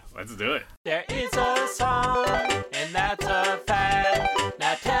 Yeah, let's do it. There is a song, and that's a fact.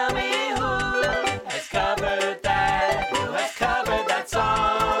 Now tell me who has covered that? Who has covered that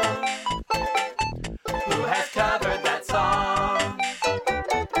song? Who has covered that song?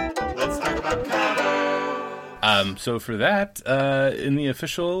 Let's talk about cover. So for that, in the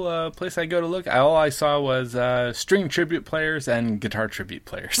official place I go to look, all I saw was string tribute players and guitar tribute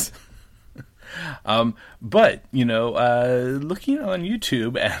players. But looking on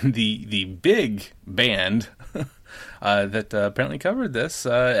YouTube and the big band that apparently covered this,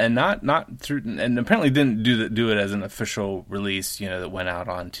 and not through, and apparently didn't do it as an official release, that went out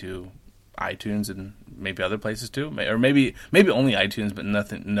onto iTunes and maybe other places too, or maybe only iTunes, but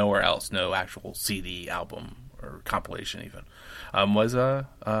nowhere else, no actual CD, album, or compilation even. Was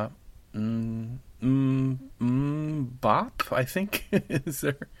Bop, I think. Is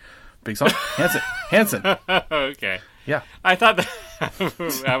there? Big song? Hanson. Okay. Yeah. I thought that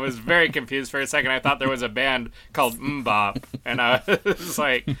I was very confused for a second. I thought there was a band called Mbop, and I was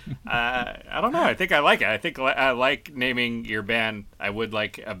like, I don't know. I think I like it. I think I like naming your band. I would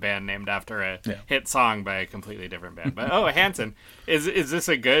like a band named after a hit song by a completely different band. But Hanson, is this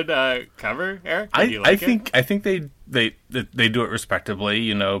a good cover, Eric? Do you like it? I think they do it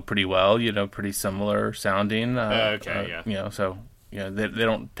respectably. Pretty well. Pretty similar sounding. So. They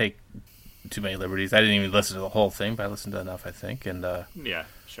don't take too many liberties. I didn't even listen to the whole thing, but I listened to enough, I think. And yeah,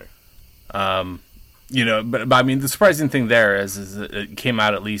 sure. But I mean, the surprising thing there is that it came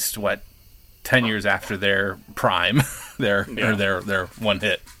out at least 10 years after their prime, their one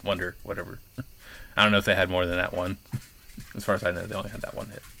hit wonder, whatever. I don't know if they had more than that one. As far as I know, they only had that one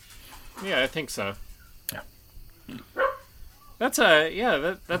hit. Yeah, I think so. Yeah.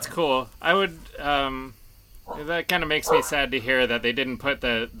 That's cool. I would. That kind of makes me sad to hear that they didn't put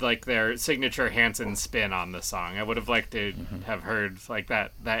their signature Hanson spin on the song. I would have liked to have heard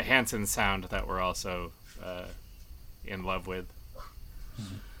that Hanson sound that we're also in love with.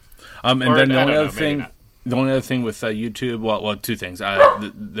 And then the only other thing with YouTube, well, two things.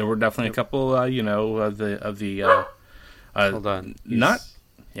 There were definitely a couple, of the. Hold on.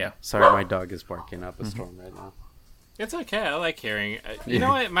 Sorry, my dog is barking up a storm right now. It's okay. I like hearing. You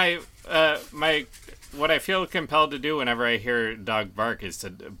know what? My what I feel compelled to do whenever I hear dog bark is to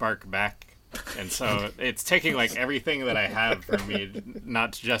bark back, and so it's taking everything that I have for me,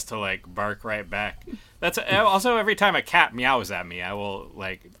 not just to bark right back. That's also every time a cat meows at me, I will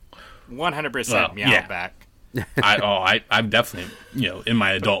 100% meow back. I'm definitely in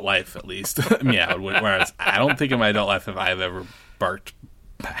my adult life at least meowed. Whereas I don't think in my adult life have I ever barked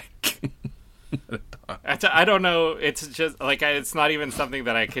back. I don't know. It's just it's not even something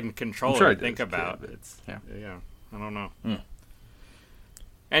that I can control or think about. I don't know.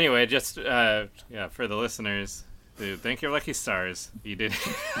 Anyway, just for the listeners, dude, thank your lucky stars. You did.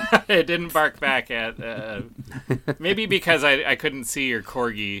 It didn't bark back at. Maybe because I couldn't see your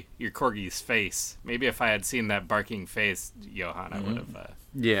corgi's face. Maybe if I had seen that barking face, Johan, I would have.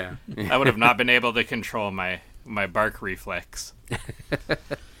 I would have not been able to control my bark reflex.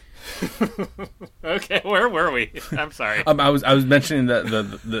 Okay, where were we? I'm sorry. I was mentioning that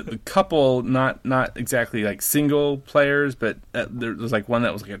the couple, not exactly single players, but there was one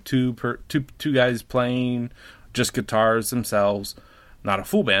that was two guys playing just guitars themselves, not a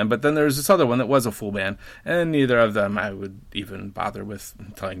full band. But then there's this other one that was a full band, and neither of them I would even bother with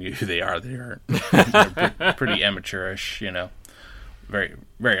telling you who they are. They're pretty amateurish, very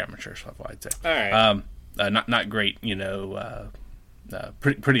very amateurish level, I'd say. All right. Not great,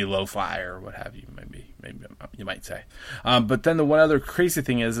 pretty lo-fi or what have you, maybe you might say. But then the one other crazy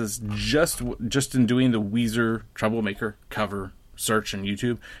thing is just in doing the Weezer Troublemaker cover search on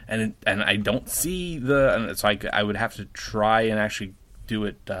YouTube, and I don't see so I would have to try and actually do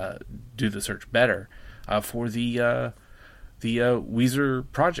the search better for the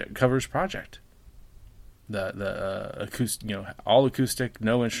Weezer covers project. The acoustic, all acoustic,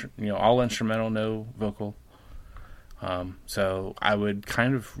 no all instrumental, no vocal. So I would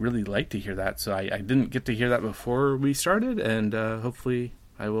kind of really like to hear that. So I didn't get to hear that before we started, and hopefully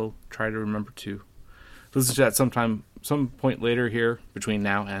I will try to remember to listen to that some point later here between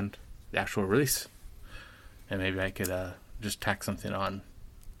now and the actual release. And maybe I could just tack something on.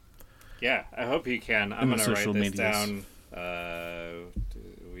 Yeah, I hope you can. I'm going to write this down.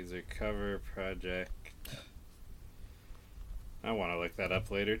 Weezer cover project. I want to look that up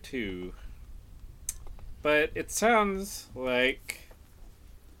later too. But it sounds like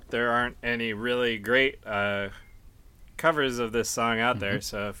there aren't any really great covers of this song out there.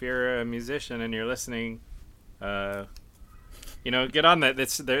 So if you're a musician and you're listening, get on that.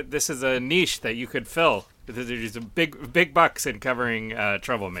 This is a niche that you could fill There's a big bucks in covering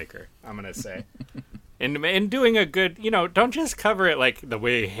Troublemaker, I'm gonna say. And doing a good, don't just cover it like the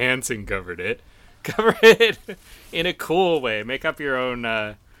way Hansen covered it. Cover it in a cool way. Make up your own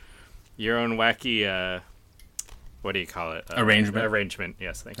wacky, what do you call it? Arrangement.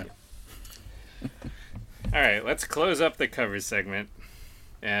 Yes, thank you. All right, let's close up the cover segment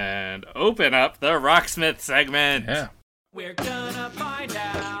and open up the Rocksmith segment. Yeah. We're gonna find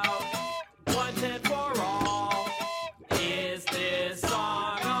out once and for all. Is this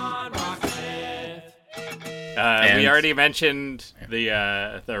song on Rocksmith? We already mentioned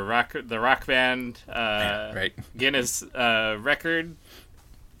the rock band right. Guinness record,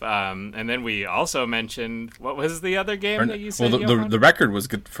 and then we also mentioned, what was the other game that you said? Well, the record was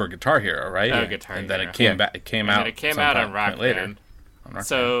good for Guitar Hero, right? Oh, Guitar and then Hero. it came back. It came out. And it came out on Rock later. Band.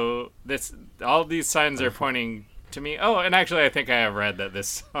 So all these signs are pointing to me. Oh, and actually, I think I have read that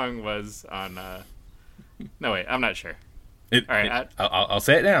this song was on. No, wait, I'm not sure. All right, I'll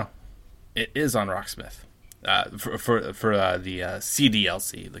say it now. It is on Rocksmith. For the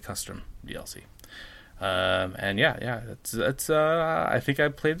CDLC, the custom DLC. And yeah, it's I think I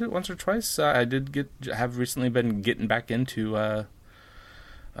played it once or twice. I have recently been getting back into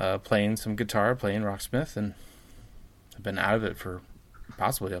playing some guitar, playing Rocksmith, and I've been out of it for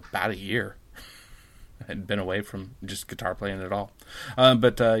possibly about a year. I had been away from just guitar playing at all.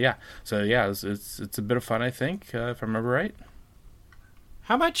 Yeah, so yeah, it's a bit of fun, I think, if I remember right.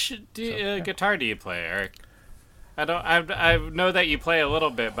 How much guitar do you play, Eric? I know that you play a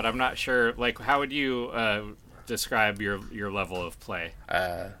little bit, but I'm not sure. Like, how would you describe your level of play?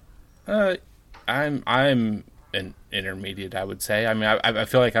 I'm an intermediate, I would say. I mean, I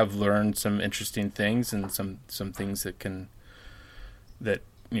feel like I've learned some interesting things and some things that can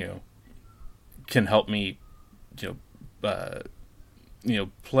help me,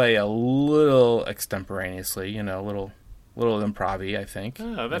 play a little extemporaneously, a little improv-y, I think.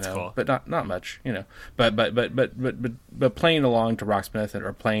 Oh, that's cool. But not much, But playing along to Rocksmith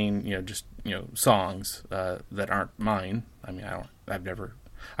or playing, songs that aren't mine. I mean,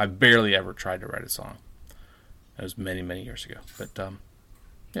 I've barely ever tried to write a song. That was many, many years ago. But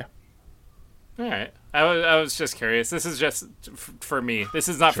yeah. All right. I was just curious. This is just for me. This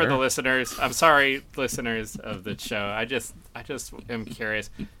is not for the listeners. I'm sorry, listeners of the show. I just am curious.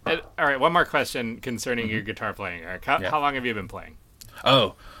 All right, one more question concerning your guitar playing, Eric. How long have you been playing?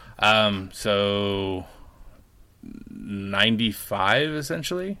 Oh, so 95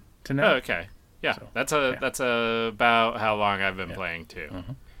 essentially to now. Oh, okay. Yeah, so, that's about how long I've been playing too.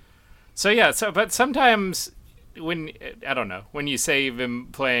 Mm-hmm. So but sometimes when you say you've been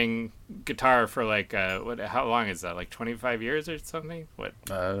playing guitar for like how long is that, like 25 years or something? What?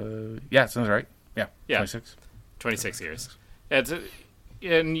 Yeah, sounds right. Yeah. 26 years.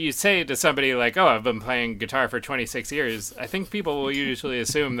 And you say to somebody like, oh, I've been playing guitar for 26 years, I think people will usually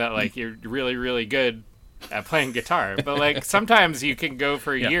assume that like you're really, really good at playing guitar. But like sometimes you can go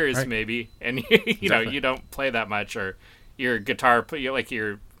for years maybe, and you don't play that much, or your guitar,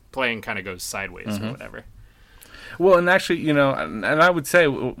 your playing kind of goes sideways or whatever. Well, and actually, and I would say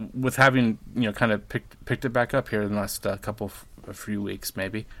with having, kind of picked it back up here in the last a few weeks,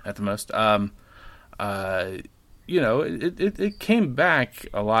 maybe at the most, it came back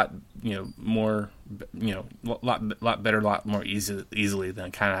a lot, more, lot better, a lot more easily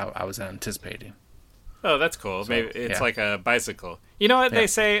than kind of I was anticipating. Oh, that's cool. So, maybe it's like a bicycle. You know what they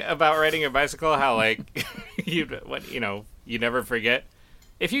say about riding a bicycle? How like you never forget.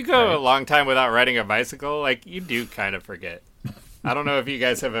 If you go a long time without riding a bicycle, like you do kind of forget. I don't know if you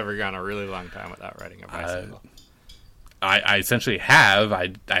guys have ever gone a really long time without riding a bicycle. I essentially have.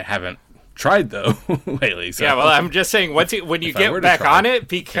 I haven't tried though lately. So. Yeah, well, I'm just saying when you get back on it,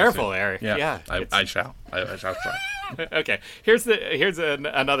 be careful, Eric. Yeah, I shall. I shall try. Okay, here's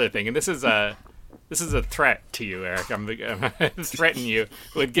another thing, and this is a threat to you, Eric. I'm threatening you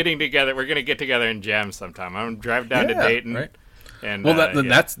with getting together. We're gonna get together and jam sometime. I'm gonna drive down to Dayton. Right. And,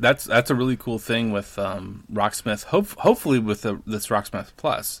 that's a really cool thing with Rocksmith. Hopefully with this Rocksmith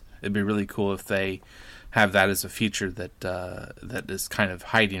Plus, it'd be really cool if they have that as a feature that is kind of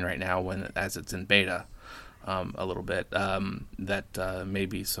hiding right now as it's in beta a little bit. That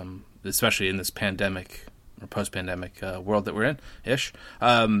maybe some, especially in this pandemic or post-pandemic world that we're in ish,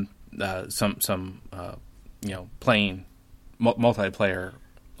 some playing multiplayer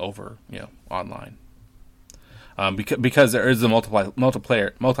over online. Because there is a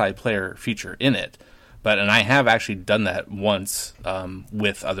multiplayer feature in it, and I have actually done that once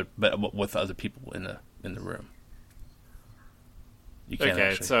with other people in the room. You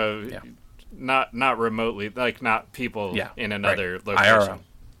can't not remotely, like not people in another location. IRL.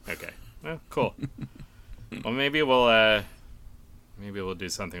 Okay, well, cool. Well, maybe we'll do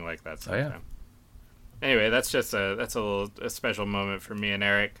something like that sometime. Oh, yeah. Anyway, that's just a special moment for me and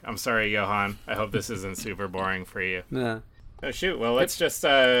Eric. I'm sorry, Johan. I hope this isn't super boring for you. Nah. Oh shoot. Well, let's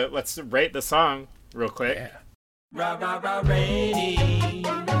rate the song real quick. Yeah. Rah, rah, rah, rating.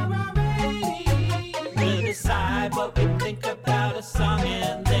 We'll decide what we think about a song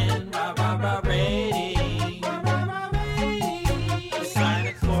and then rah, rah, rah, rating. Assign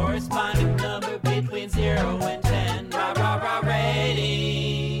a corresponding number between 0 and 10. Rah, rah, rah,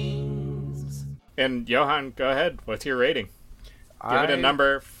 ratings. And Johan, go ahead. What's your rating? Give it a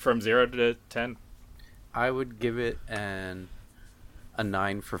number from 0 to 10. I would give it a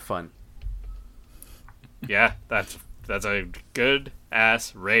 9 for fun. Yeah, that's a good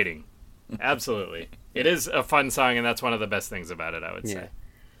ass rating. Absolutely. It is a fun song, and that's one of the best things about it, I would say.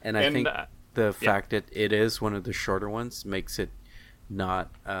 And I think the fact that it is one of the shorter ones makes it not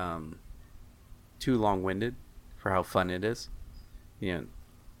too long-winded for how fun it is. You know,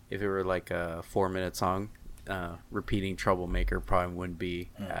 if it were like a 4-minute song, repeating Troublemaker probably wouldn't be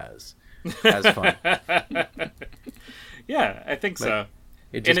as fun. Yeah, I think so.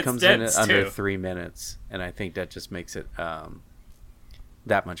 It just And comes it's in dense, at under too. 3 minutes, and I think that just makes it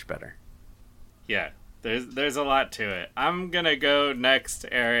that much better. Yeah, there's a lot to it. I'm gonna go next,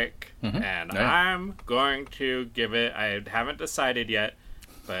 Eric, and Yeah. I'm going to give it. I haven't decided yet,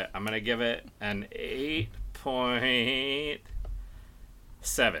 but I'm gonna give it an 8.7.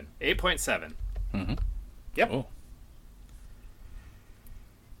 8.7. Yep. Cool.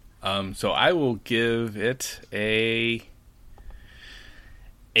 So I will give it a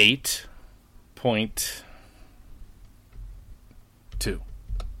 8.2.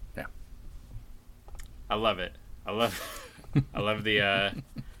 Yeah. I love it. I love the.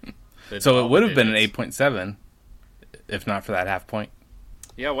 So it would have been an digits. 8.7 if not for that half point.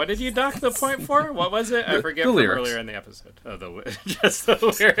 Yeah, what did you dock the point for? What was it? I forget the from lyrics. earlier in the episode. Oh, just the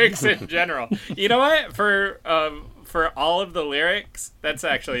lyrics in general. You know what? For all of the lyrics, that's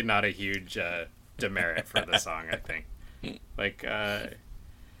actually not a huge demerit for the song, I think. Like, yeah.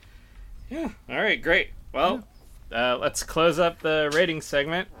 All right, great. Well, let's close up the rating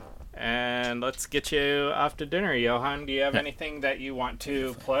segment, and let's get you off to dinner. Johan, do you have anything that you want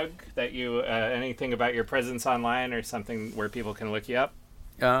to plug? Anything about your presence online or something where people can look you up?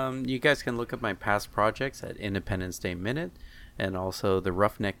 You guys can look up my past projects at Independence Day Minute and also the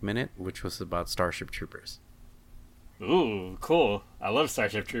Roughneck Minute, which was about Starship Troopers. Ooh, cool. I love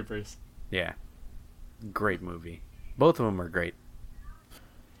Starship Troopers. Yeah. Great movie. Both of them are great.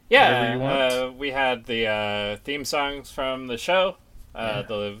 Whatever you Yeah, want. we had the theme songs from the show,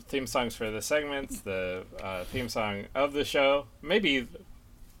 the theme songs for the segments, the theme song of the show. Maybe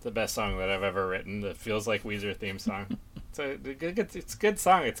the best song that I've ever written, the Feels Like Weezer theme song. It's a good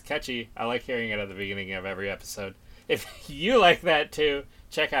song. It's catchy. I like hearing it at the beginning of every episode. If you like that too,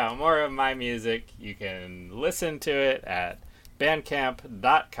 check out more of my music. You can listen to it at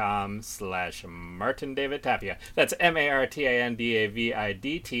bandcamp.com/MartinDavidTapia. That's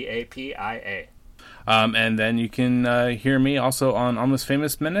MartinDavidTapia. And then you can hear me also on Almost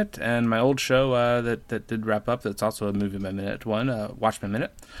Famous Minute and my old show that did wrap up. That's also a Movie by Minute one, Watch My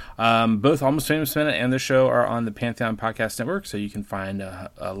Minute. Both Almost Famous Minute and the show are on the Pantheon Podcast Network, so you can find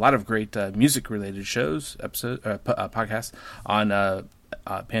a lot of great music-related shows, podcasts on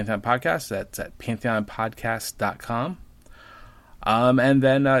Pantheon Podcast. That's at pantheonpodcast.com. And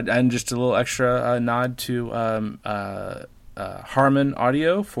then and just a little extra nod to Harman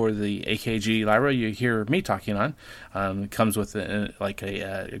Audio for the AKG Lyra you hear me talking on. It comes with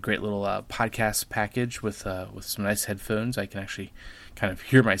a great little podcast package with some nice headphones. I can actually kind of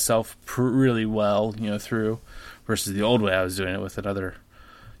hear myself really well, through, versus the old way I was doing it with another,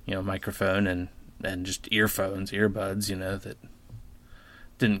 microphone and just earbuds, that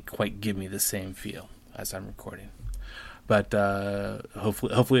didn't quite give me the same feel as I'm recording. But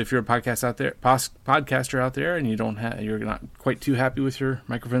hopefully, if you're a podcaster out there, and you're not quite too happy with your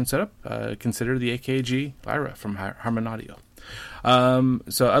microphone setup, consider the AKG Lyra from Harman Audio.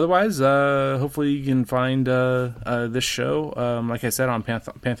 So otherwise, hopefully you can find this show, like I said, on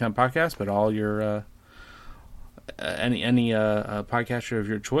Pantheon Podcast. But all your any podcaster of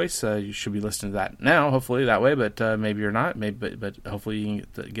your choice, you should be listening to that now. Hopefully that way, but maybe you're not. But hopefully you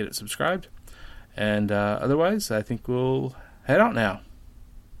can get it subscribed. And otherwise, I think we'll head out now.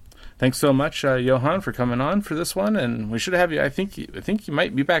 Thanks so much, Johan, for coming on for this one. And we should have you. I think you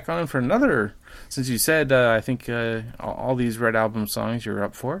might be back on for another, since you said I think all these Red Album songs you're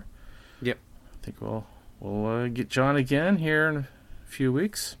up for. Yep. I think we'll get John again here in a few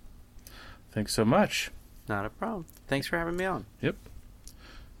weeks. Thanks so much. Not a problem. Thanks for having me on. Yep.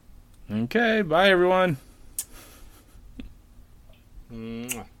 Okay. Bye, everyone.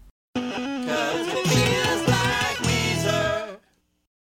 Mwah.